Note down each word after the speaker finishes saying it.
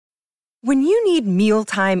When you need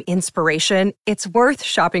mealtime inspiration, it's worth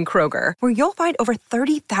shopping Kroger, where you'll find over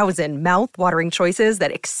 30,000 mouth-watering choices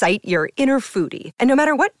that excite your inner foodie. And no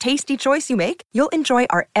matter what tasty choice you make, you'll enjoy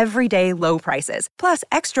our everyday low prices, plus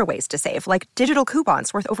extra ways to save, like digital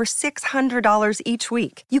coupons worth over $600 each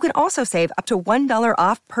week. You can also save up to $1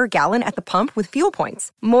 off per gallon at the pump with fuel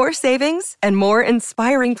points. More savings and more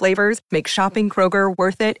inspiring flavors make shopping Kroger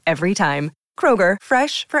worth it every time. Kroger,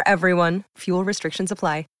 fresh for everyone. Fuel restrictions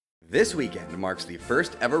apply. This weekend marks the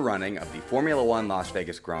first ever running of the Formula One Las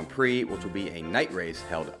Vegas Grand Prix, which will be a night race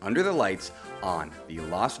held under the lights on the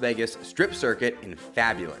Las Vegas Strip Circuit in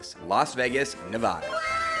fabulous Las Vegas, Nevada.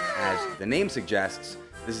 As the name suggests,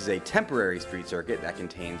 this is a temporary street circuit that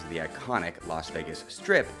contains the iconic Las Vegas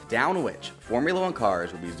Strip, down which Formula One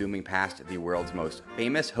cars will be zooming past the world's most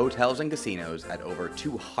famous hotels and casinos at over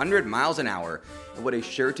 200 miles an hour in what is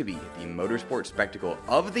sure to be the motorsport spectacle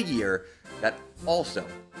of the year that also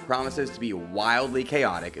promises to be wildly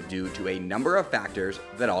chaotic due to a number of factors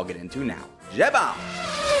that I'll get into now. Jeba!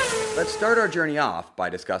 Let's start our journey off by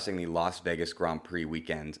discussing the Las Vegas Grand Prix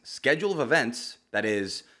weekend's schedule of events that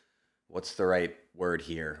is, what's the right word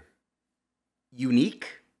here? Unique?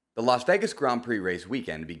 The Las Vegas Grand Prix race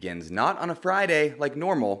weekend begins not on a Friday like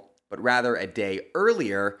normal, but rather a day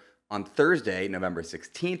earlier on Thursday, November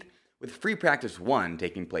 16th, with Free Practice 1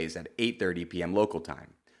 taking place at 8:30 p.m. local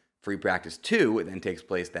time. Free Practice 2 then takes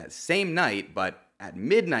place that same night, but at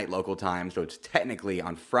midnight local time, so it's technically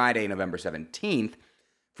on Friday, November 17th.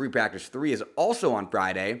 Free Practice 3 is also on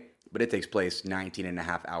Friday, but it takes place 19 and a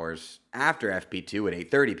half hours after FP2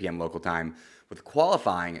 at 8:30 p.m. local time, with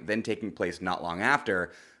qualifying then taking place not long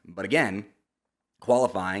after. But again,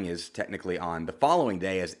 qualifying is technically on the following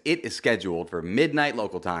day, as it is scheduled for midnight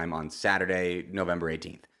local time on Saturday, November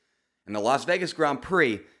 18th. And the Las Vegas Grand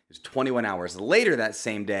Prix is 21 hours later that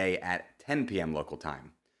same day at 10 p.m. local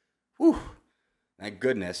time. Whew. Thank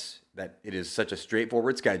goodness that it is such a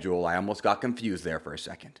straightforward schedule. I almost got confused there for a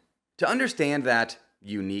second. To understand that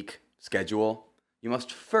unique schedule, you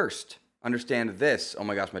must first understand this. Oh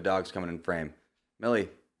my gosh, my dog's coming in frame. Millie,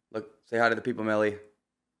 look, say hi to the people, Millie.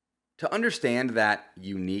 To understand that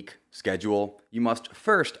unique schedule, you must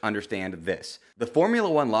first understand this. The Formula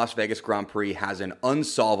One Las Vegas Grand Prix has an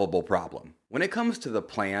unsolvable problem. When it comes to the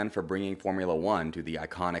plan for bringing Formula One to the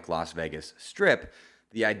iconic Las Vegas Strip,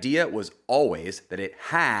 the idea was always that it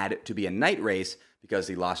had to be a night race because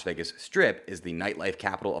the Las Vegas Strip is the nightlife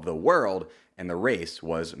capital of the world, and the race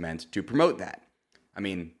was meant to promote that. I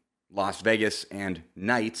mean, Las Vegas and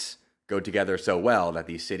nights go together so well that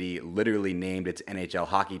the city literally named its NHL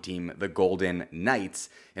hockey team the Golden Knights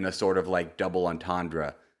in a sort of like double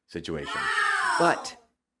entendre situation. But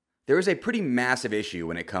there is a pretty massive issue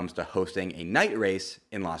when it comes to hosting a night race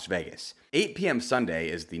in Las Vegas. 8 p.m. Sunday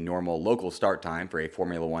is the normal local start time for a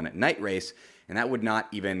Formula One night race, and that would not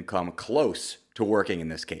even come close to working in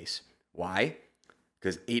this case. Why?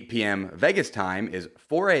 Because 8 p.m. Vegas time is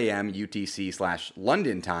 4 a.m.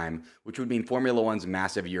 UTC/London time, which would mean Formula One's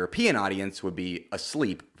massive European audience would be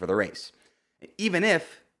asleep for the race. Even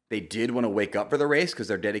if they did want to wake up for the race because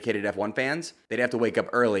they're dedicated F1 fans, they'd have to wake up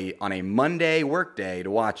early on a Monday workday to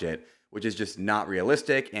watch it, which is just not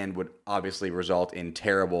realistic and would obviously result in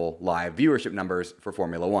terrible live viewership numbers for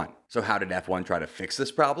Formula One. So how did F1 try to fix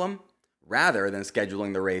this problem? Rather than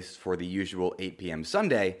scheduling the race for the usual 8 p.m.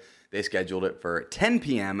 Sunday, they scheduled it for 10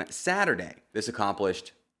 p.m. Saturday. This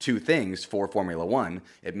accomplished two things for Formula One.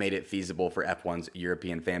 It made it feasible for F1's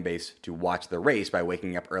European fan base to watch the race by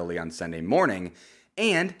waking up early on Sunday morning,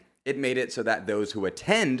 and it made it so that those who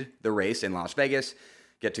attend the race in Las Vegas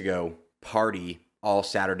get to go party all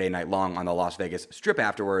Saturday night long on the Las Vegas Strip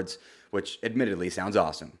afterwards, which admittedly sounds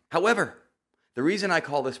awesome. However, the reason I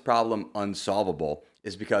call this problem unsolvable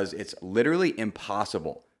is because it's literally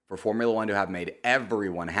impossible for Formula One to have made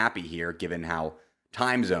everyone happy here, given how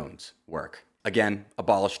time zones work. Again,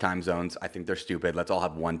 abolish time zones. I think they're stupid. Let's all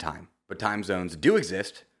have one time. But time zones do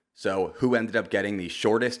exist. So who ended up getting the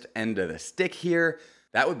shortest end of the stick here?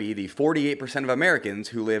 That would be the 48% of Americans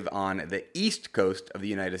who live on the East Coast of the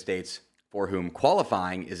United States, for whom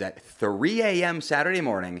qualifying is at 3 a.m. Saturday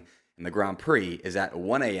morning and the Grand Prix is at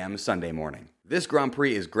 1 a.m. Sunday morning. This Grand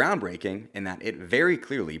Prix is groundbreaking in that it very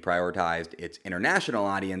clearly prioritized its international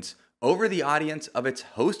audience over the audience of its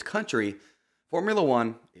host country. Formula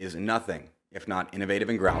One is nothing if not innovative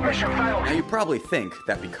and groundbreaking. Now you probably think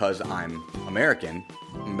that because I'm American,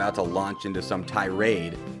 I'm about to launch into some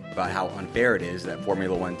tirade about how unfair it is that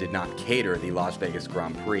Formula One did not cater the Las Vegas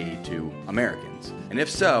Grand Prix to Americans. And if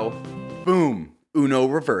so, boom, Uno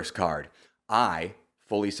reverse card. I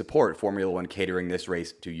fully support Formula One catering this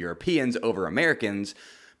race to Europeans over Americans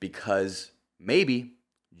because maybe,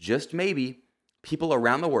 just maybe, people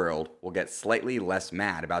around the world will get slightly less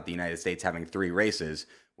mad about the United States having 3 races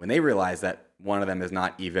when they realize that one of them is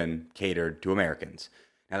not even catered to Americans.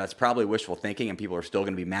 Now, that's probably wishful thinking, and people are still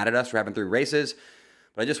going to be mad at us for having 3 races,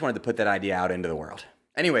 but I just wanted to put that idea out into the world.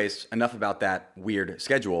 Anyways, enough about that weird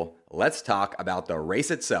schedule. Let's talk about the race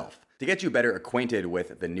itself. To get you better acquainted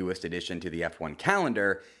with the newest addition to the F1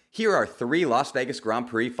 calendar, here are 3 Las Vegas Grand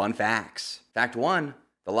Prix fun facts. Fact 1,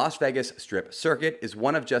 the Las Vegas Strip Circuit is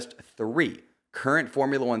one of just 3 current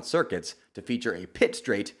Formula One circuits to feature a pit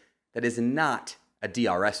straight that is not a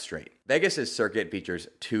DRS straight. Vegas' circuit features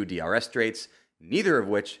 2 DRS straights, neither of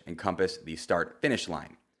which encompass the start-finish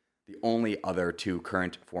line. The only other 2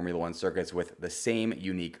 current Formula One circuits with the same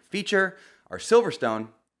unique feature are Silverstone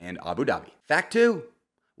and Abu Dhabi. Fact 2,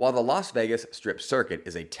 while the Las Vegas Strip Circuit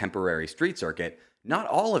is a temporary street circuit, not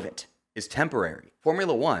all of it is temporary.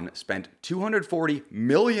 Formula One spent $240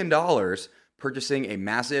 million purchasing a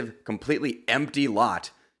massive, completely empty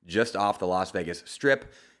lot just off the Las Vegas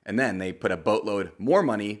Strip, and then they put a boatload more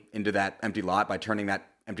money into that empty lot by turning that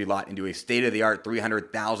empty lot into a state-of-the-art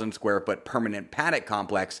 300,000 square foot permanent paddock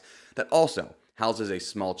complex that also houses a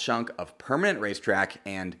small chunk of permanent racetrack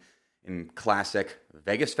and, in classic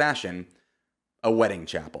Vegas fashion, a wedding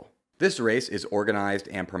chapel. This race is organized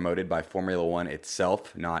and promoted by Formula One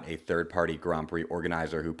itself, not a third-party Grand Prix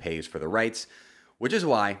organizer who pays for the rights, which is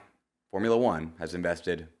why Formula One has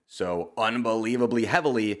invested so unbelievably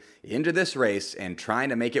heavily into this race and trying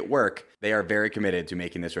to make it work. They are very committed to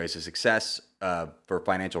making this race a success for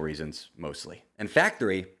financial reasons, mostly. And fact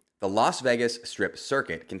 3, the Las Vegas Strip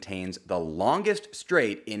Circuit contains the longest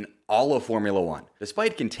straight in all of Formula One.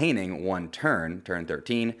 Despite containing one turn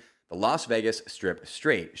 13, the Las Vegas Strip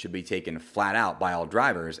Straight should be taken flat out by all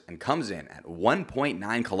drivers and comes in at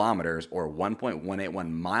 1.9 kilometers or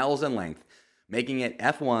 1.181 miles in length, making it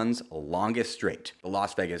F1's longest straight. The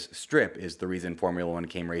Las Vegas Strip is the reason Formula One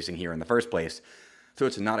came racing here in the first place, so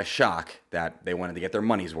it's not a shock that they wanted to get their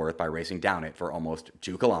money's worth by racing down it for almost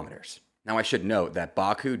 2 kilometers. Now, I should note that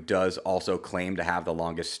Baku does also claim to have the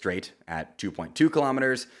longest straight at 2.2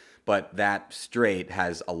 kilometers, but that straight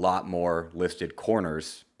has a lot more listed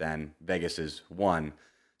corners than Vegas's one.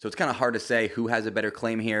 So it's kind of hard to say who has a better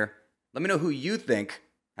claim here. Let me know who you think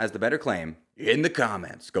has the better claim in the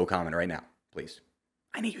comments. Go comment right now, please.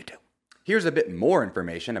 I need you to. Here's a bit more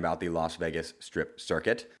information about the Las Vegas Strip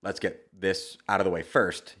Circuit. Let's get this out of the way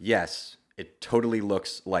first. Yes, it totally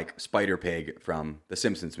looks like Spider-Pig from the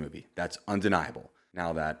Simpsons movie. That's undeniable.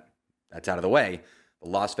 Now that that's out of the way, the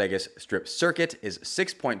Las Vegas Strip Circuit is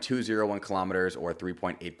 6.201 kilometers or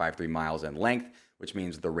 3.853 miles in length, which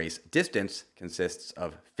means the race distance consists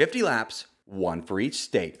of 50 laps, one for each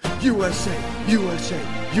state. USA,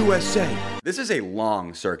 USA, USA. This is a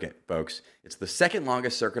long circuit, folks. It's the second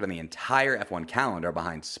longest circuit on the entire F1 calendar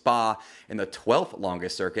behind Spa and the 12th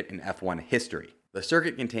longest circuit in F1 history. The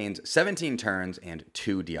circuit contains 17 turns and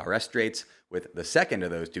 2 DRS straights, with the second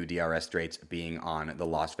of those 2 DRS straights being on the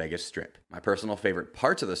Las Vegas Strip. My personal favorite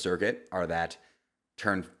parts of the circuit are that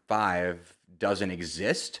turn 5 doesn't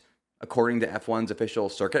exist, according to F1's official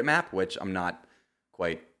circuit map, which I'm not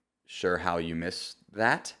quite sure how you miss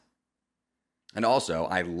that. And also,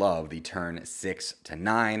 I love the turn 6 to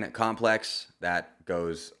 9 complex that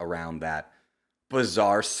goes around that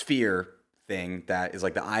bizarre sphere thing that is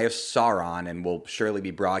like the Eye of Sauron and will surely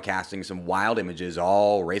be broadcasting some wild images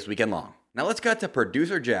all race weekend long. Now let's cut to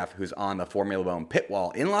producer Jeff, who's on the Formula One pit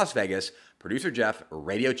wall in Las Vegas. Producer Jeff,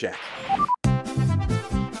 radio check.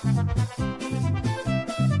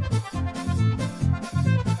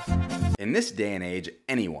 In this day and age,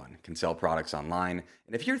 anyone can sell products online,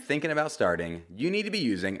 and if you're thinking about starting, you need to be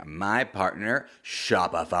using my partner,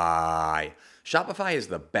 Shopify. Shopify is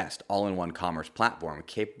the best all-in-one commerce platform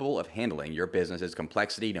capable of handling your business's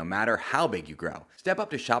complexity no matter how big you grow. Step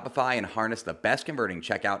up to Shopify and harness the best converting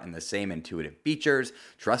checkout and the same intuitive features,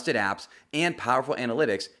 trusted apps, and powerful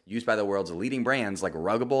analytics used by the world's leading brands like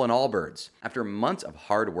Ruggable and Allbirds. After months of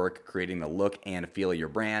hard work creating the look and feel of your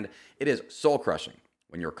brand, it is soul-crushing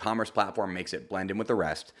when your commerce platform makes it blend in with the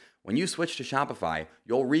rest. When you switch to Shopify,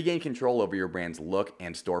 you'll regain control over your brand's look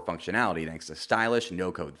and store functionality thanks to stylish,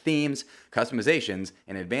 no-code themes, customizations,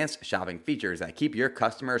 and advanced shopping features that keep your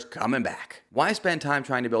customers coming back. Why spend time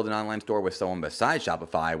trying to build an online store with someone besides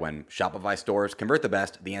Shopify when Shopify stores convert the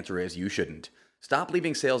best? The answer is you shouldn't. Stop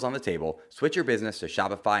leaving sales on the table, switch your business to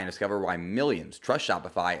Shopify, and discover why millions trust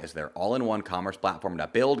Shopify as their all-in-one commerce platform to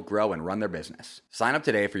build, grow, and run their business. Sign up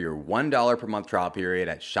today for your $1 per month trial period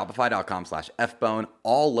at shopify.com/fbone,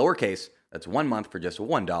 all lowercase. That's 1 month for just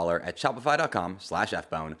 $1 at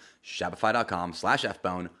shopify.com/fbone,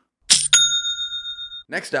 shopify.com/fbone.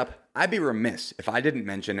 Next up, I'd be remiss if I didn't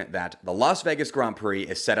mention that the Las Vegas Grand Prix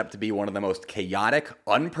is set up to be one of the most chaotic,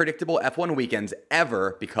 unpredictable F1 weekends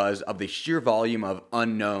ever because of the sheer volume of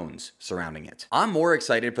unknowns surrounding it. I'm more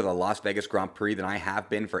excited for the Las Vegas Grand Prix than I have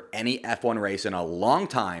been for any F1 race in a long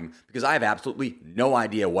time because I have absolutely no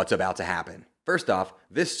idea what's about to happen. First off,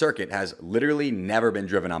 this circuit has literally never been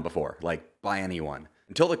driven on before, like by anyone.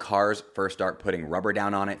 Until the cars first start putting rubber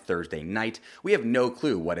down on it Thursday night, we have no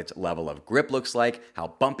clue what its level of grip looks like, how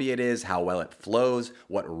bumpy it is, how well it flows,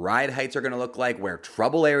 what ride heights are going to look like, where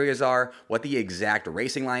trouble areas are, what the exact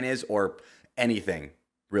racing line is, or anything.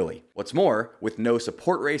 Really. What's more, with no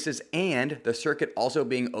support races and the circuit also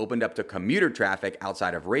being opened up to commuter traffic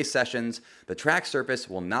outside of race sessions, the track surface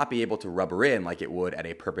will not be able to rubber in like it would at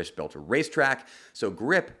a purpose-built racetrack, so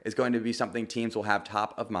grip is going to be something teams will have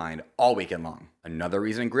top of mind all weekend long. Another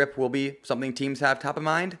reason grip will be something teams have top of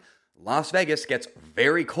mind: Las Vegas gets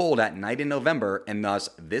very cold at night in November, and thus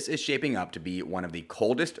this is shaping up to be one of the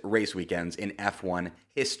coldest race weekends in F1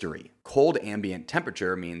 history. Cold ambient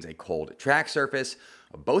temperature means a cold track surface,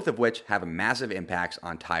 both of which have massive impacts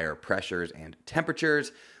on tire pressures and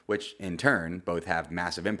temperatures, which in turn both have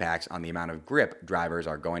massive impacts on the amount of grip drivers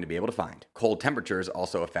are going to be able to find. Cold temperatures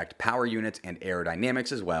also affect power units and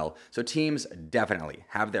aerodynamics as well, so teams definitely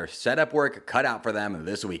have their setup work cut out for them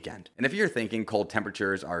this weekend. And if you're thinking cold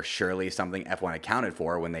temperatures are surely something F1 accounted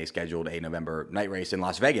for when they scheduled a November night race in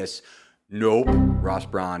Las Vegas, nope. Ross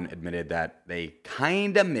Brawn admitted that they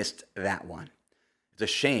kinda missed that one. It's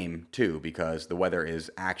a shame, too, because the weather is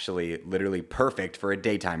actually literally perfect for a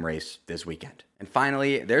daytime race this weekend. And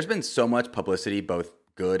finally, there's been so much publicity, both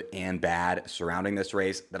good and bad, surrounding this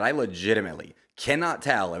race that I legitimately cannot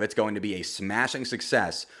tell if it's going to be a smashing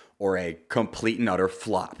success or a complete and utter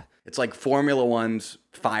flop. It's like Formula One's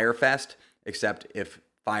Firefest, except if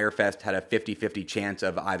Firefest had a 50-50 chance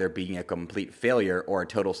of either being a complete failure or a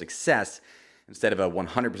total success, instead of a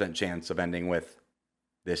 100% chance of ending with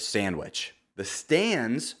this sandwich. The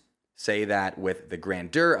stands say that with the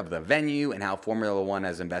grandeur of the venue and how Formula One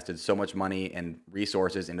has invested so much money and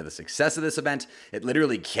resources into the success of this event, it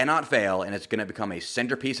literally cannot fail and it's going to become a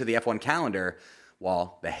centerpiece of the F1 calendar,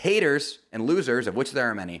 while the haters and losers, of which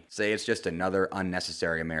there are many, say it's just another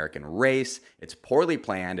unnecessary American race, it's poorly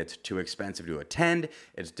planned, it's too expensive to attend,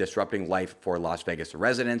 it's disrupting life for Las Vegas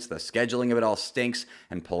residents, the scheduling of it all stinks,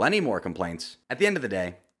 and plenty more complaints. At the end of the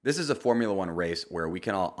day, this is a Formula One race where we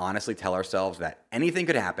can all honestly tell ourselves that anything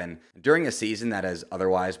could happen during a season that has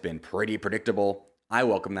otherwise been pretty predictable. I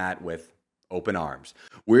welcome that with open arms.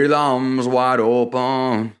 With arms wide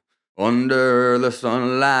open under the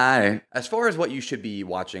sunlight. As far as what you should be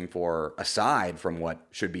watching for, aside from what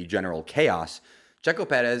should be general chaos, Checo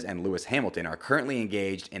Perez and Lewis Hamilton are currently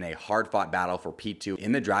engaged in a hard-fought battle for P2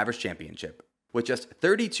 in the Drivers' Championship, with just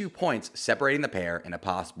 32 points separating the pair and a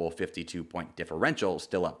possible 52-point differential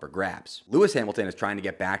still up for grabs. Lewis Hamilton is trying to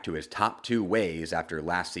get back to his top two ways after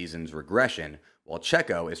last season's regression, while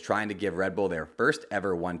Checo is trying to give Red Bull their first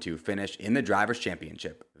ever 1-2 finish in the Drivers'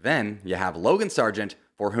 Championship. Then you have Logan Sargent,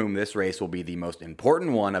 for whom this race will be the most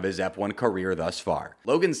important one of his F1 career thus far.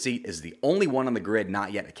 Logan's seat is the only one on the grid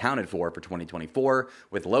not yet accounted for 2024,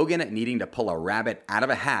 with Logan needing to pull a rabbit out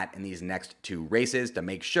of a hat in these next two races to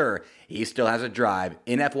make sure he still has a drive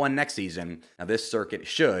in F1 next season. Now this circuit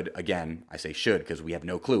should, again, I say should because we have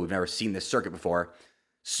no clue, we've never seen this circuit before,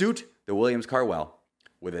 suit the Williams car well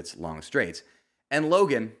with its long straights. And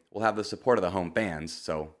Logan will have the support of the home fans,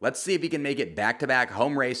 so let's see if he can make it back-to-back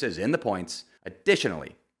home races in the points.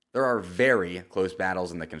 Additionally, there are very close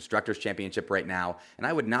battles in the Constructors' Championship right now, and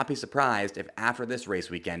I would not be surprised if after this race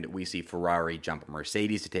weekend we see Ferrari jump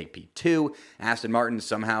Mercedes to take P2, Aston Martin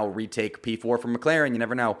somehow retake P4 from McLaren, you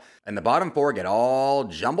never know, and the bottom four get all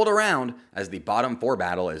jumbled around as the bottom four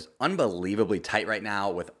battle is unbelievably tight right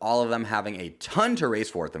now, with all of them having a ton to race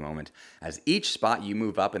for at the moment, as each spot you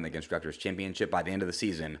move up in the Constructors' Championship by the end of the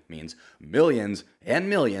season means millions and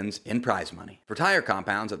millions in prize money. For tire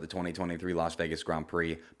compounds at the 2023 Las Vegas Grand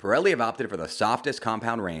Prix, Pirelli have opted for the softest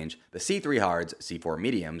compound range, the C3 hards, C4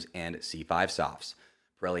 mediums, and C5 softs.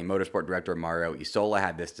 Pirelli Motorsport Director Mario Isola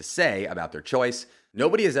had this to say about their choice: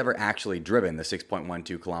 "Nobody has ever actually driven the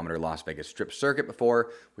 6.12 kilometer Las Vegas Strip circuit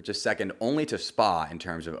before, which is second only to Spa in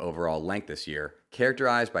terms of overall length this year,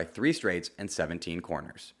 characterized by 3 straights and 17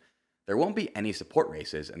 corners. There won't be any support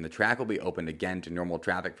races, and the track will be opened again to normal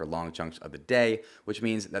traffic for long chunks of the day, which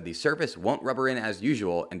means that the surface won't rubber in as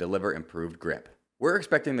usual and deliver improved grip. We're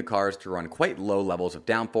expecting the cars to run quite low levels of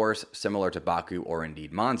downforce, similar to Baku or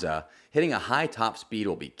indeed Monza. Hitting a high top speed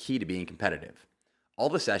will be key to being competitive. All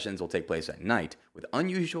the sessions will take place at night, with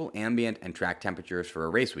unusual ambient and track temperatures for a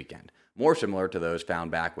race weekend, more similar to those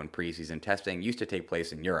found back when preseason testing used to take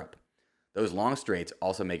place in Europe. Those long straights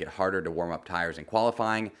also make it harder to warm up tires in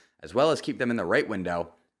qualifying, as well as keep them in the right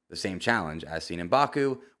window, the same challenge as seen in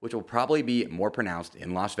Baku, which will probably be more pronounced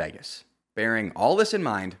in Las Vegas. Bearing all this in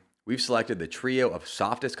mind, we've selected the trio of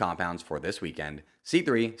softest compounds for this weekend,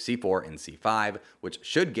 C3, C4, and C5, which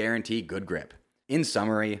should guarantee good grip. In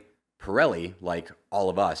summary, Pirelli, like all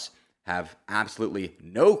of us, have absolutely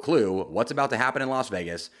no clue what's about to happen in Las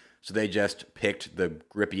Vegas, so they just picked the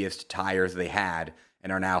grippiest tires they had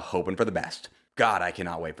and are now hoping for the best. God, I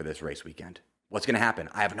cannot wait for this race weekend. What's going to happen?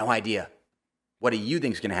 I have no idea. What do you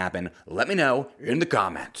think is going to happen? Let me know in the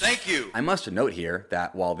comments. Thank you. I must note here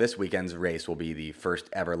that while this weekend's race will be the first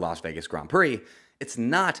ever Las Vegas Grand Prix, it's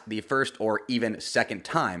not the first or even second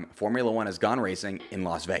time Formula One has gone racing in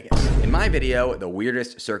Las Vegas. In my video, The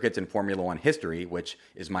Weirdest Circuits in Formula One History, which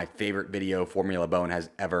is my favorite video Formula Bone has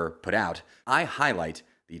ever put out, I highlight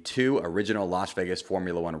the two original Las Vegas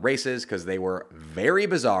Formula One races because they were very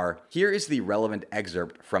bizarre. Here is the relevant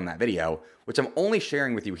excerpt from that video, which I'm only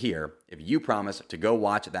sharing with you here if you promise to go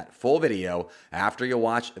watch that full video after you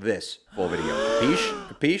watch this full video. Capiche?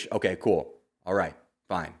 Capiche? Okay, cool. All right,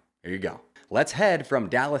 fine. Here you go. Let's head from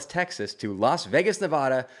Dallas, Texas to Las Vegas,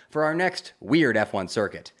 Nevada for our next weird F1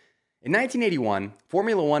 circuit. In 1981,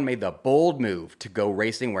 Formula One made the bold move to go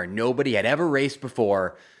racing where nobody had ever raced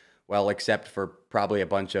before. Well, except for probably a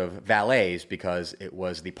bunch of valets because it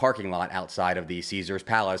was the parking lot outside of the Caesars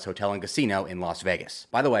Palace Hotel and Casino in Las Vegas.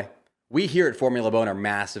 By the way, we here at Formula Bone are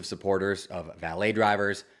massive supporters of valet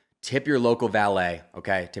drivers. Tip your local valet,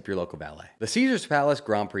 okay? Tip your local valet. The Caesars Palace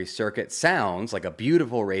Grand Prix circuit sounds like a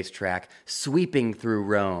beautiful racetrack sweeping through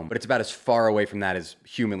Rome, but it's about as far away from that as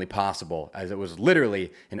humanly possible, as it was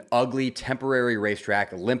literally an ugly temporary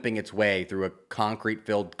racetrack limping its way through a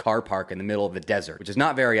concrete-filled car park in the middle of the desert, which is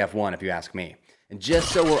not very F1 if you ask me. And just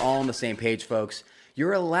so we're all on the same page, folks,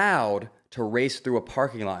 you're allowed to race through a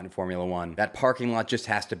parking lot in Formula One. That parking lot just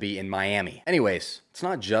has to be in Miami. Anyways, it's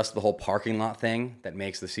not just the whole parking lot thing that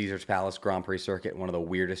makes the Caesars Palace Grand Prix circuit one of the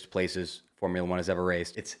weirdest places Formula One has ever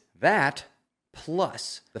raced. It's that,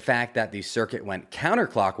 plus the fact that the circuit went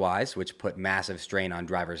counterclockwise, which put massive strain on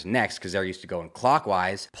drivers' necks because they're used to going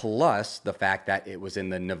clockwise, plus the fact that it was in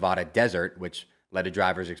the Nevada desert, which led to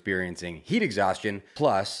drivers experiencing heat exhaustion,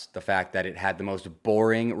 plus the fact that it had the most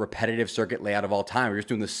boring, repetitive circuit layout of all time. We're just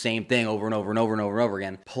doing the same thing over and over and over and over and over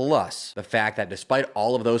again. Plus the fact that despite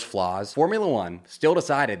all of those flaws, Formula One still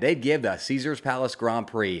decided they'd give the Caesars Palace Grand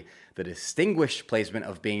Prix the distinguished placement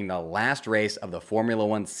of being the last race of the Formula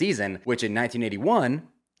One season, which in 1981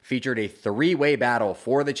 featured a three-way battle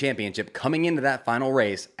for the championship coming into that final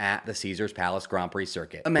race at the Caesars Palace Grand Prix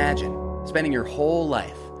circuit. Imagine spending your whole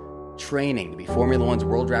life training to be Formula One's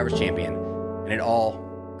World Drivers' Champion, and it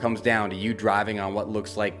all comes down to you driving on what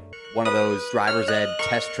looks like one of those driver's ed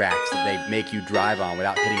test tracks that they make you drive on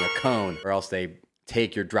without hitting a cone, or else they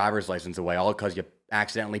take your driver's license away, all because you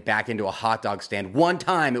accidentally backed into a hot dog stand one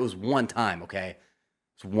time. It was one time, okay?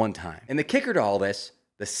 It's one time. And the kicker to all this,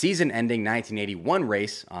 the season-ending 1981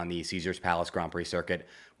 race on the Caesars Palace Grand Prix circuit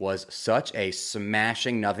was such a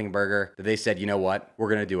smashing nothing burger that they said, you know what, we're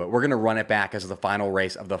going to do it. We're going to run it back as the final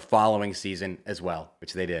race of the following season as well,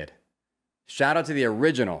 which they did. Shout out to the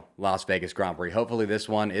original Las Vegas Grand Prix. Hopefully this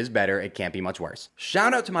one is better. It can't be much worse.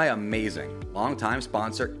 Shout out to my amazing longtime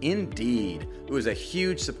sponsor, Indeed, who is a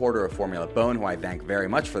huge supporter of Formula Bone, who I thank very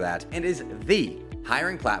much for that, and is the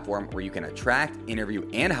hiring platform where you can attract, interview,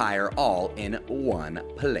 and hire all in one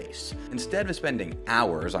place. Instead of spending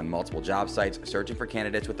hours on multiple job sites searching for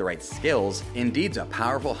candidates with the right skills, Indeed's a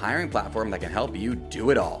powerful hiring platform that can help you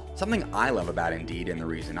do it all. Something I love about Indeed, and the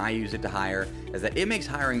reason I use it to hire, is that it makes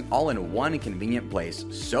hiring all in one convenient place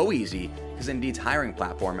so easy, because Indeed's hiring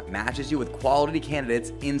platform matches you with quality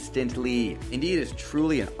candidates instantly. Indeed is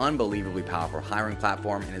truly an unbelievably powerful hiring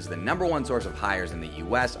platform and is the #1 source of hires in the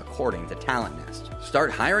US according to Talent Nest.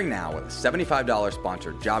 Start hiring now with a $75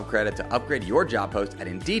 sponsored job credit to upgrade your job post at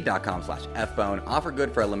Indeed.com/FBone. Offer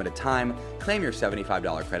good for a limited time. Claim your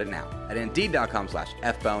 $75 credit now at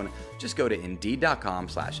Indeed.com/FBone. Just go to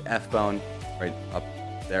Indeed.com/FBone right up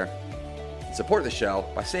there. Support the show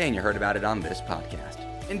by saying you heard about it on this podcast.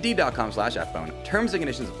 Indeed.com/FBone. Terms and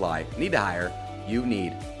conditions apply. Need to hire? You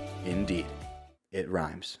need Indeed. It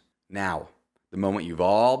rhymes. Now, the moment you've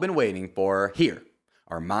all been waiting for. Here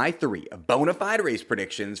are my 3 bona fide race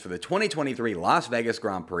predictions for the 2023 Las Vegas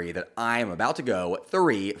Grand Prix that I am about to go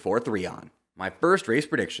 3 for 3 on. My first race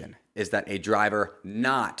prediction is that a driver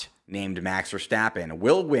not named Max Verstappen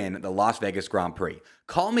will win the Las Vegas Grand Prix.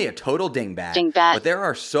 Call me a total dingbat, but there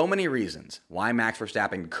are so many reasons why Max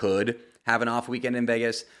Verstappen could have an off weekend in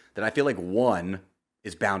Vegas that I feel like 1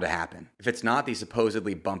 is bound to happen. If it's not the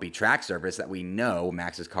supposedly bumpy track surface that we know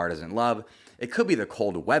Max's car doesn't love, it could be the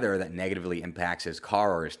cold weather that negatively impacts his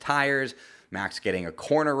car or his tires, Max getting a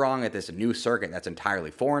corner wrong at this new circuit that's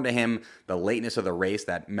entirely foreign to him, the lateness of the race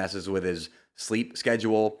that messes with his sleep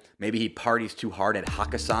schedule, maybe he parties too hard at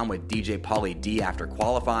Hakkasan with DJ Pauly D after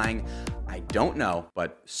qualifying. I don't know,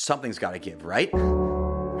 but something's got to give, right?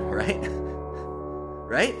 Right?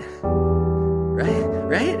 Right? Right?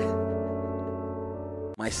 Right?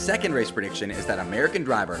 My second race prediction is that American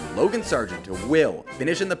driver Logan Sargent will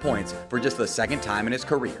finish in the points for just the second time in his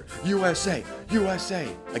career. USA! USA!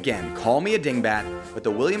 Again, call me a dingbat, but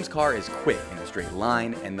the Williams car is quick in a straight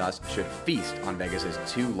line and thus should feast on Vegas's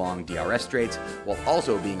 2 long DRS straights while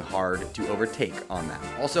also being hard to overtake on them.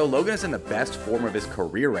 Also, Logan is in the best form of his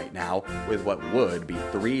career right now with what would be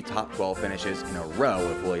 3 top 12 finishes in a row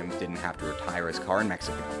if Williams didn't have to retire his car in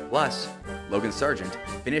Mexico. Plus, Logan Sargent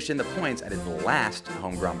finished in the points at his last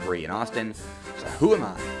home Grand Prix in Austin, so who am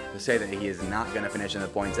I to say that he is not going to finish in the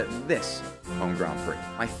points at this home Grand Prix?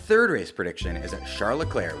 My third race prediction is that Charles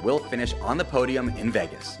Leclerc will finish on the podium in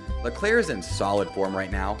Vegas. Leclerc is in solid form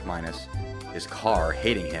right now, minus his car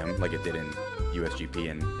hating him like it did in USGP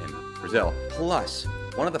in Brazil. Plus,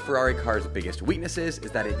 one of the Ferrari car's biggest weaknesses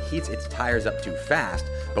is that it heats its tires up too fast,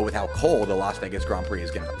 but with how cold the Las Vegas Grand Prix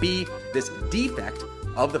is going to be, this defect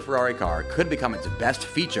of the Ferrari car could become its best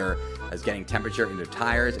feature, as getting temperature into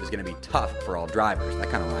tires is going to be tough for all drivers. That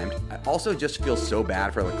kind of rhymed. I also just feel so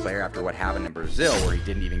bad for Leclerc after what happened in Brazil, where he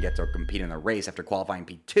didn't even get to compete in the race after qualifying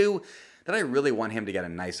P2, that I really want him to get a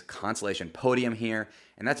nice consolation podium here,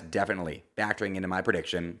 and that's definitely factoring into my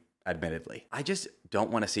prediction, admittedly. I just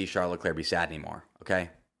don't want to see Charles Leclerc be sad anymore, okay?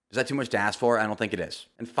 Is that too much to ask for? I don't think it is.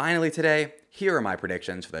 And finally today, here are my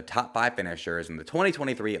predictions for the top 5 finishers in the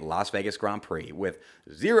 2023 Las Vegas Grand Prix with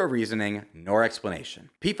zero reasoning nor explanation.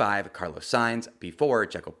 P5, Carlos Sainz.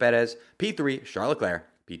 P4, Checo Perez. P3, Charles Leclerc.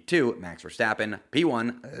 P2, Max Verstappen.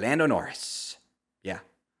 P1, Lando Norris. Yeah,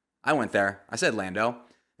 I went there. I said Lando.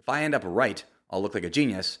 If I end up right, I'll look like a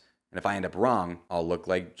genius. And if I end up wrong, I'll look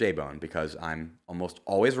like J-Bone because I'm almost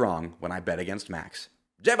always wrong when I bet against Max.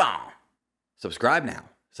 J-Bone! Subscribe now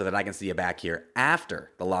so that I can see you back here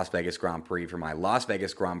after the Las Vegas Grand Prix for my Las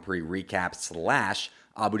Vegas Grand Prix recap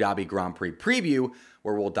 / Abu Dhabi Grand Prix preview,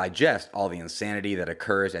 where we'll digest all the insanity that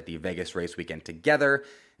occurs at the Vegas race weekend together,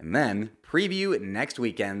 and then preview next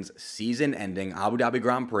weekend's season-ending Abu Dhabi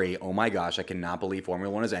Grand Prix. Oh my gosh, I cannot believe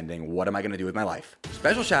Formula 1 is ending. What am I going to do with my life?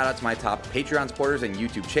 Special shout out to my top Patreon supporters and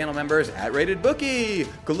YouTube channel members at Rated Bookie,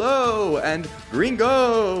 Glow, and Green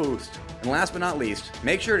Ghost. And last but not least,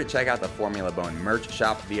 make sure to check out the Formula Bone merch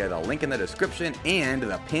shop via the link in the description and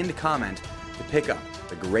the pinned comment to pick up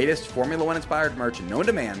the greatest Formula 1 inspired merch known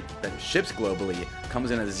to man that ships globally,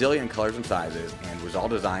 comes in a zillion colors and sizes, and was all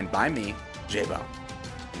designed by me, J-Bone.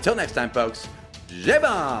 Until next time, folks,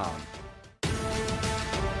 J-Bone!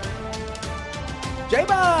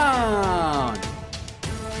 J-Bone!